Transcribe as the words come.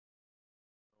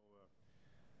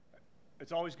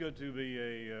It's always good to be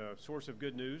a source of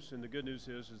good news, and the good news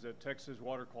is that Texas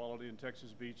water quality and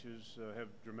Texas beaches have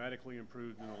dramatically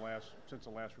improved since the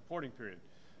last reporting period.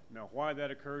 Now, why that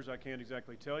occurs, I can't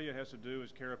exactly tell you. It has to do,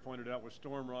 as Kara pointed out, with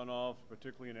storm runoff,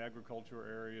 particularly in agricultural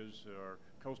areas or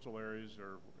coastal areas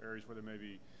or areas where there may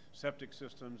be septic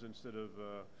systems instead of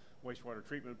wastewater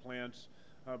treatment plants.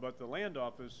 But the Land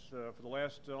Office, for the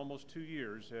last almost 2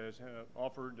 years, has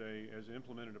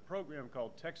implemented a program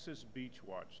called Texas Beach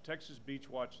Watch.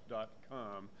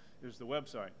 TexasBeachWatch.com is the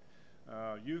website.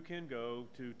 You can go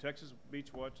to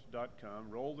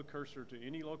TexasBeachWatch.com, roll the cursor to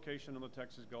any location on the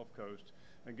Texas Gulf Coast,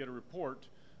 and get a report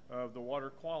of the water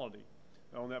quality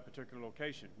on that particular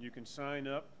location. You can sign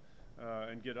up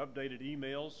and get updated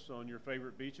emails on your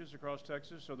favorite beaches across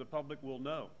Texas, so the public will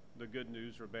know the good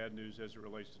news or bad news as it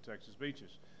relates to Texas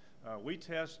beaches. We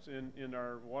test in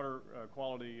our water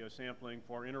quality sampling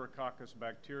for Enterococcus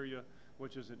bacteria,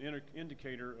 which is an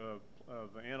indicator of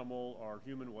animal or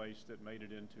human waste that made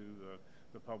it into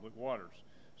the public waters.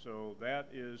 So that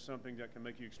is something that can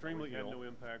make you extremely ill. We had no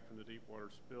impact from the Deepwater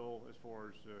spill as far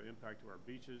as impact to our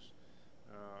beaches.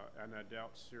 And I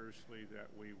doubt seriously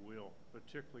that we will,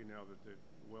 particularly now that the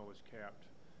well is capped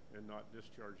and not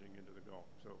discharging into the Gulf.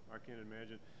 So I can't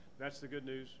imagine. That's the good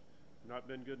news. Not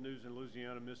been good news in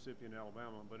Louisiana, Mississippi, and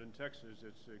Alabama, but in Texas,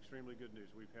 it's extremely good news.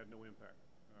 We've had no impact.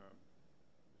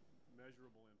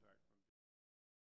 Measurable.